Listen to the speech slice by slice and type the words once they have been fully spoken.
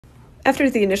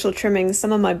After the initial trimming,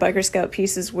 some of my Biker Scout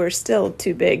pieces were still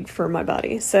too big for my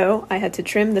body, so I had to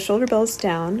trim the shoulder bells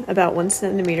down about 1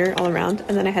 centimeter all around,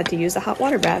 and then I had to use a hot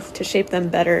water bath to shape them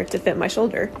better to fit my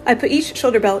shoulder. I put each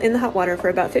shoulder bell in the hot water for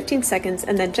about 15 seconds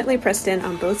and then gently pressed in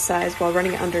on both sides while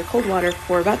running it under cold water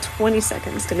for about 20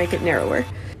 seconds to make it narrower.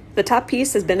 The top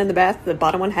piece has been in the bath, the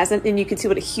bottom one hasn't, and you can see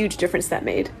what a huge difference that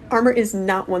made. Armor is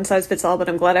not one size fits all, but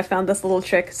I'm glad I found this little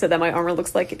trick so that my armor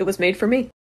looks like it was made for me.